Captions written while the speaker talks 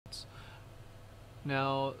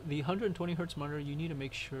Now, the 120 hertz monitor, you need to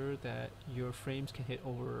make sure that your frames can hit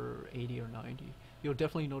over 80 or 90. You'll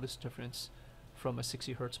definitely notice difference from a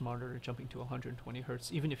 60 hertz monitor jumping to 120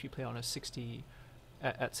 hertz. Even if you play on a 60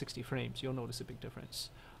 at 60 frames, you'll notice a big difference.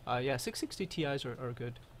 Yeah, 660 Ti's are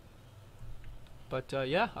good. But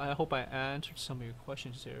yeah, I hope I answered some of your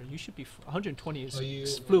questions there. You should be 120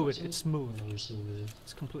 is fluid. It's smooth. Oh, you're still with it.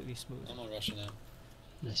 It's completely smooth. I'm not rushing out.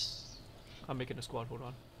 Nice. I'm making a squad. Hold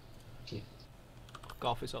on. Okay.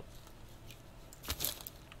 Golf is up.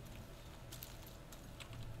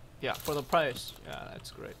 Yeah, for the price, yeah, that's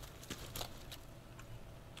great.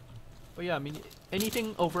 But yeah, I mean,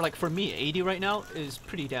 anything over, like, for me, 80 right now is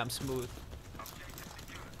pretty damn smooth.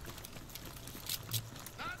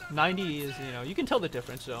 90 is, you know, you can tell the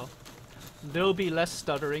difference though. There'll be less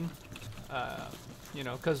stuttering, you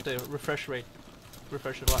know, because the refresh rate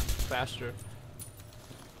refreshes a lot faster.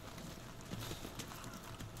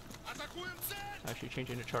 Actually,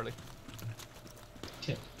 changing to Charlie.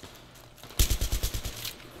 Okay.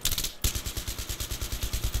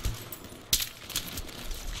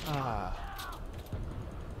 Ah.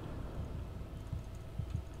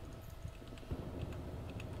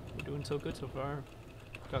 We're doing so good so far.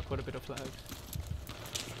 Got quite a bit of flags.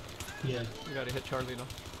 Yeah. We gotta hit Charlie though.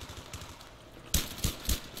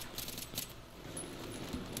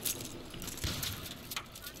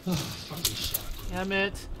 Oh, fucking shot. Damn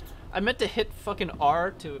it! I meant to hit fucking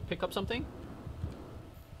R to pick up something.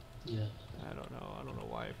 Yeah. I don't know. I don't know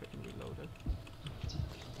why I freaking reloaded.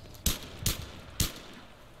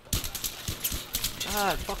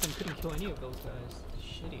 Ah, I fucking couldn't kill any of those guys.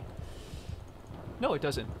 Shitty. No, it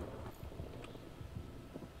doesn't.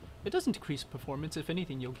 It doesn't decrease performance. If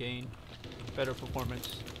anything, you'll gain better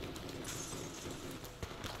performance.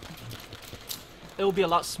 It will be a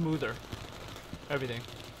lot smoother. Everything.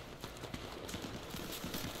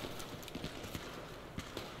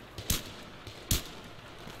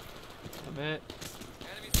 Damn it.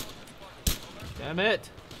 Damn it.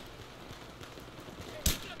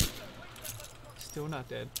 Still not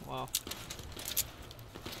dead. Wow.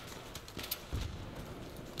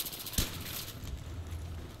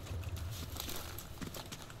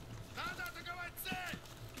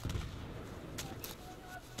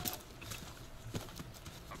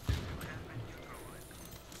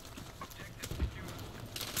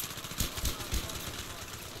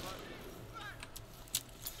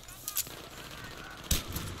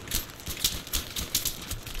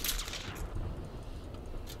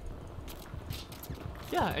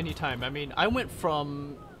 Yeah, anytime. I mean, I went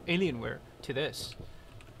from Alienware to this.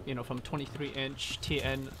 You know, from 23-inch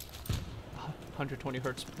TN 120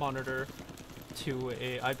 hertz monitor to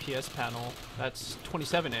a IPS panel that's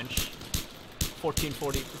 27-inch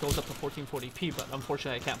 1440, goes up to 1440p, but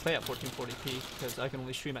unfortunately I can't play at 1440p because I can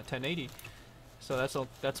only stream at 1080. So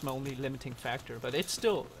that's my only limiting factor, but it's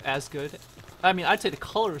still as good. I mean, I'd say the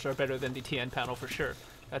colors are better than the TN panel for sure.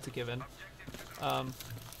 That's a given.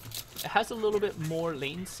 It has a little bit more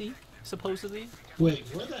latency, supposedly, Wait,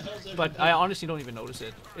 where the hell's that? but I honestly don't even notice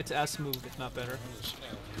it. It's as smooth, if not better.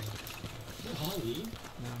 Holly?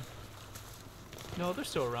 No, they're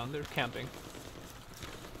still around. They're camping.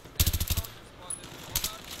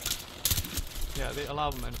 Yeah, a lot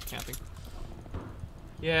of them end up camping.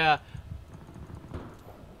 Yeah.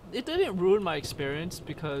 It didn't ruin my experience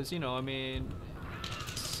because, you know, I mean,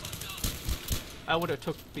 I would have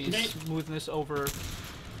took the smoothness over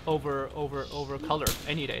color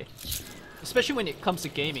any day. Especially when it comes to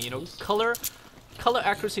gaming, you know, color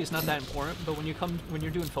accuracy is not that important, but when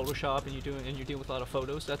you're doing Photoshop and you're dealing with a lot of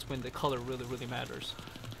photos, that's when the color really matters.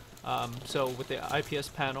 So with the IPS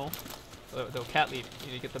panel, the cat lead,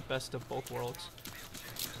 you get the best of both worlds.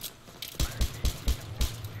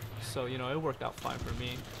 So, you know, it worked out fine for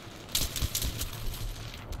me.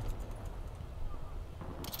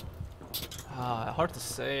 Hard to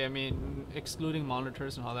say. I mean, excluding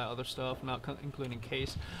monitors and all that other stuff, not including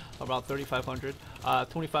case, about 3,500.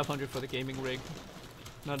 2,500 for the gaming rig.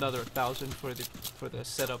 Another 1,000 for the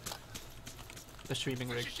setup, the streaming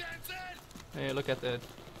rig. Hey, look at the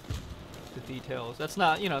details. That's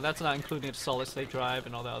not, you know, that's not including the solid state drive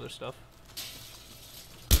and all that other stuff.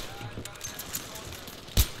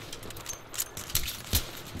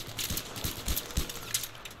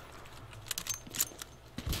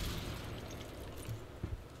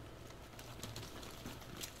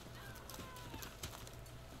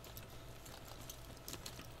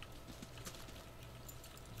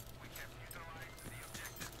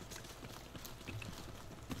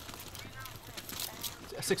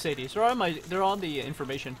 $680. They're on the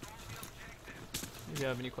information. If you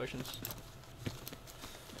have any questions.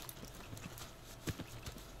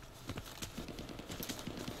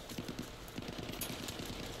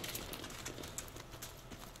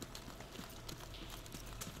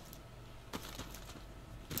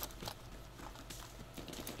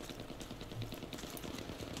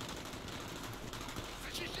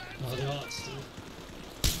 Oh, they're all at Steve.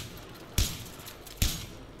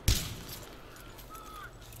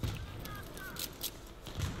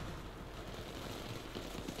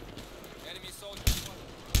 Enemy soldiers spotted.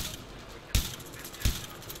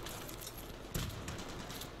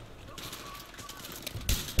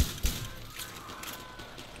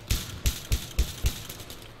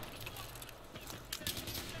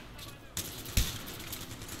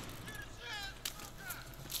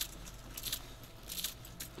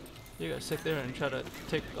 You gotta sit there and try to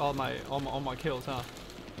take all my kills, huh?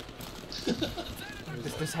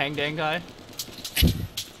 This Hang Dang guy.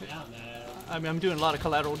 Yeah, man. I mean, I'm doing a lot of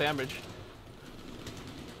collateral damage.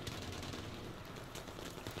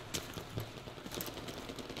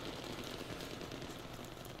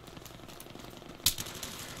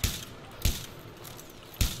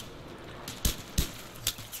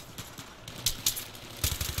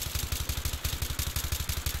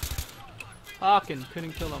 Fucking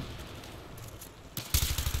couldn't kill him.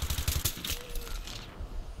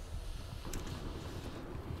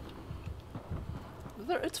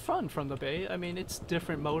 It's fun from the Bay. I mean, it's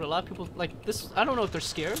different mode. A lot of people like this. I don't know if they're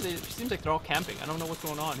scared. It seems like they're all camping. I don't know what's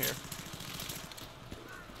going on here.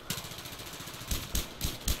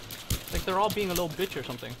 Like they're all being a little bitch or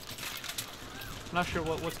something. I'm not sure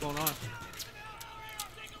what's going on.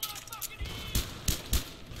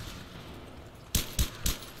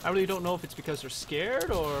 I really don't know if it's because they're scared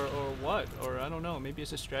or what, or I don't know. Maybe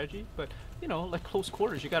it's a strategy, but you know, like close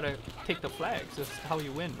quarters, you gotta take the flags. That's how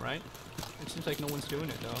you win, right? It seems like no one's doing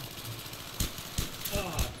it though.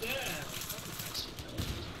 Oh, damn.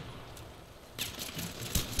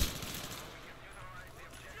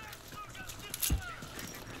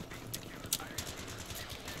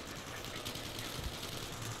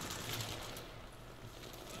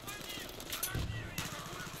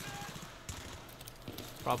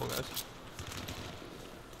 Bravo, guys.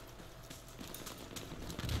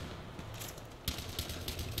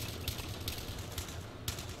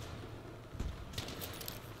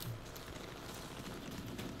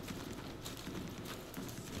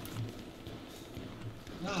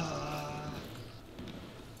 Ah.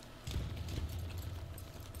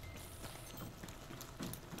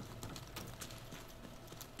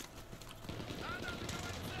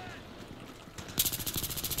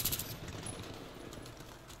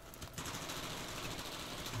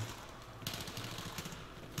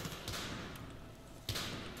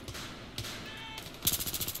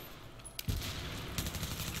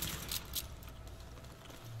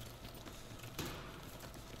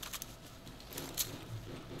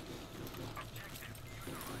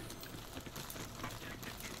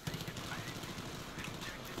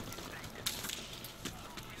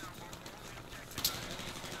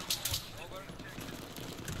 Over.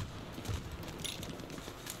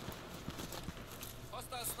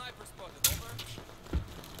 Hostile sniper spotted. Over.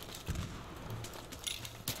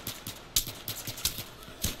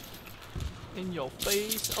 In your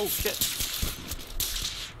face. Oh shit.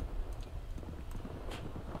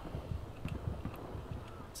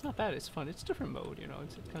 It's not bad. It's fun. It's different mode, you know.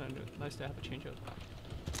 It's kind of nice to have a change up.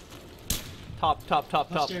 Top, top, top,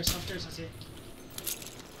 top. Upstairs, upstairs, I see it.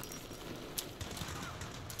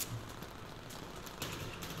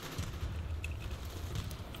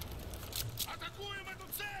 Атакуем эту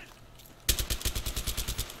цель!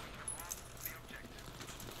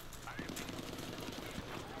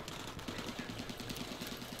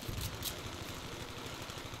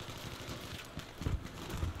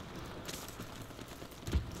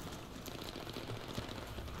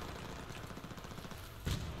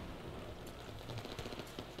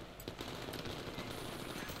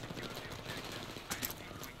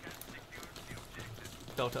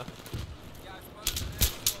 Delta. Я спотted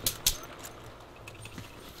enemy soldier.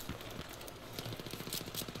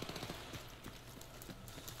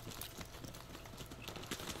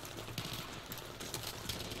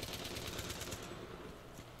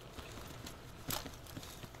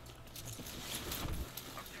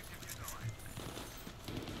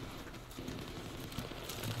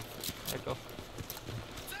 Echo.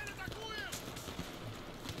 Цель атакуем!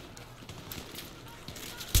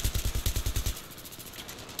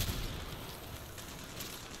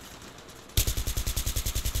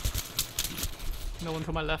 No one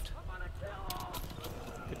to my left.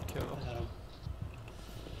 Good kill. I got him.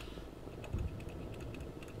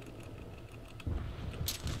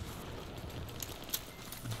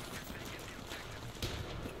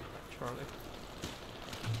 Charlie.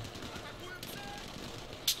 Атакуем цель!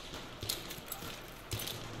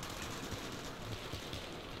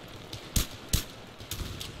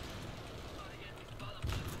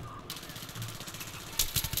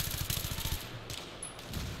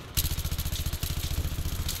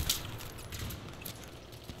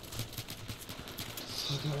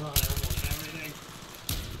 Come on, everyone, everything.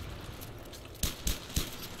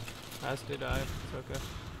 As did I. It's okay.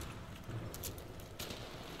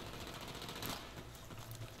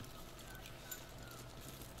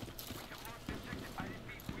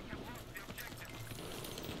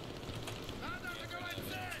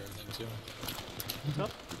 Everything too. What's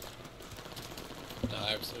up? No,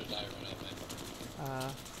 I was sort of dying right now,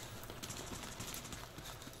 man.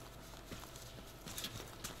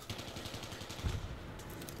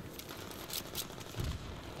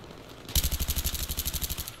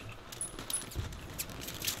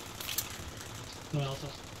 No alpha.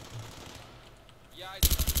 Yeah, I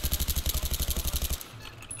spotted an enemy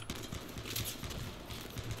soldier.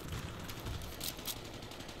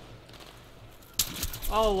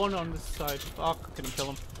 Over. Oh, one on this side. Fuck, couldn't kill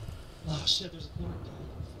him. Oh shit, there's a corner.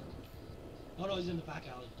 Oh no, he's in the back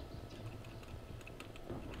alley.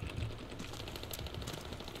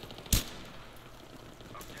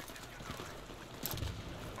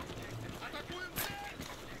 Атакуем цель!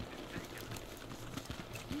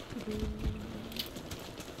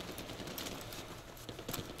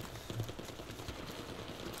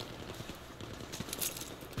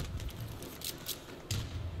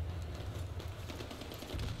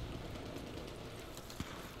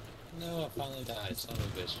 No, I finally died, son of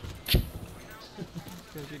a bitch.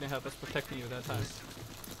 Because you didn't have us protecting you that time.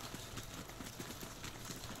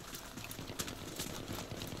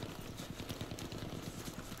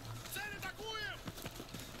 Цель атакуем!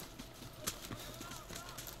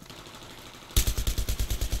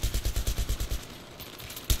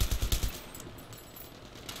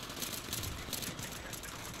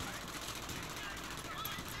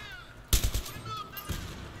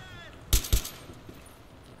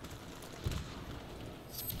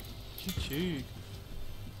 GG.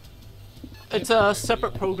 It's a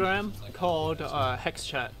separate program called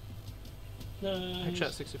HexChat. Nice.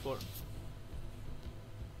 HexChat 64.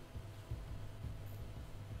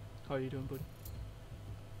 How are you doing, buddy?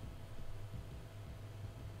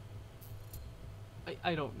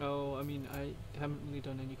 I don't know. I mean, I haven't really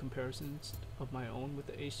done any comparisons of my own with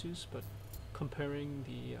the Asus, but comparing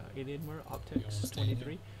the Alienware Optex almost staying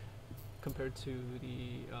 23 compared to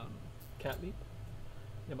the Catleap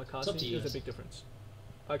It's up to Yamakasi, you. there's a big difference.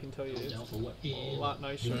 I can tell you I'm it's down for what? a lot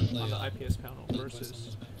nicer You on wanna play, the IPS panel Play Quest on versus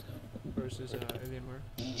these maps now. Alienware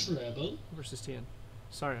Treble. versus TN.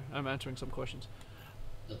 Sorry, I'm answering some questions.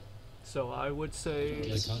 No. So I would say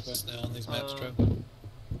Play Conquest now on these maps, Uh, Trev?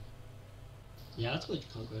 Yeah, let's play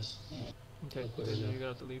Conquest. okay, I'll put then it you down. gotta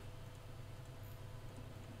have to leave.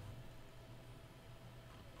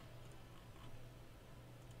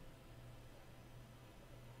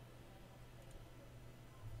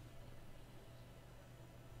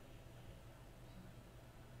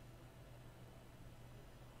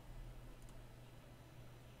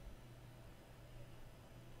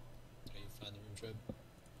 Can you find the room,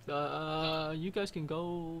 Trev? You guys can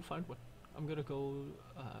go find one. I'm gonna go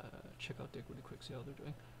check out Dig really quick, see how they're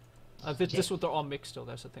doing. This one, they're all mixed though.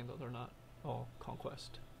 That's the thing though. They're not all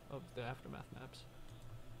Conquest of the Aftermath maps,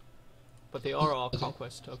 but they are all Okay.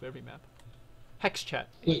 Conquest of every map. HexChat.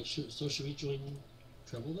 Wait, so should we join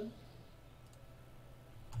Treble then?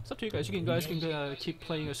 It's up to you guys. You guys can keep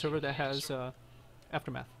playing a server that has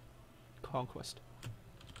Aftermath Conquest.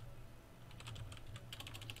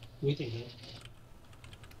 What do you think,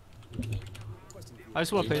 man? I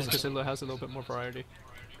just want to play this You because it has a little bit more variety.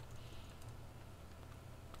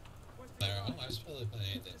 There, I just feel like playing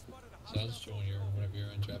anything. So I'll just join you whenever you're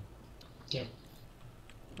in, Trev. Yeah.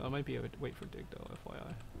 I might be able to wait for Dig though,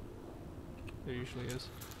 FYI. There usually is.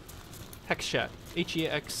 HexChat.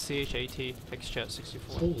 HEXCHAT. HexChat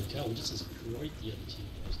 64. Holy cow, we just destroyed the other team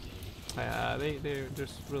in this game. They're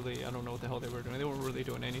just really, I don't know what the hell they were doing. They weren't really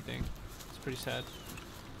doing anything. It's pretty sad.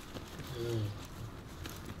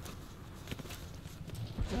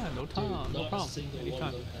 Yeah, no Dude, time, no not a problem. single one Anytime.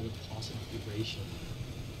 of them had a positive vibration.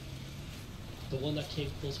 The one that came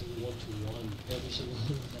close to 1-to-1, every single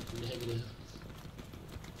one had negative.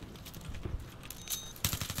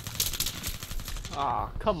 Ah,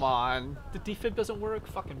 come on. The defib doesn't work?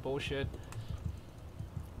 Fucking bullshit.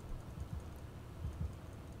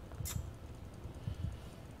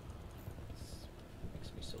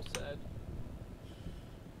 Makes me so sad.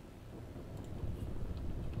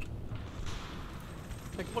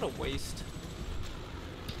 Like, what a waste.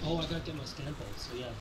 Oh, I gotta get my scan bolts, so yeah.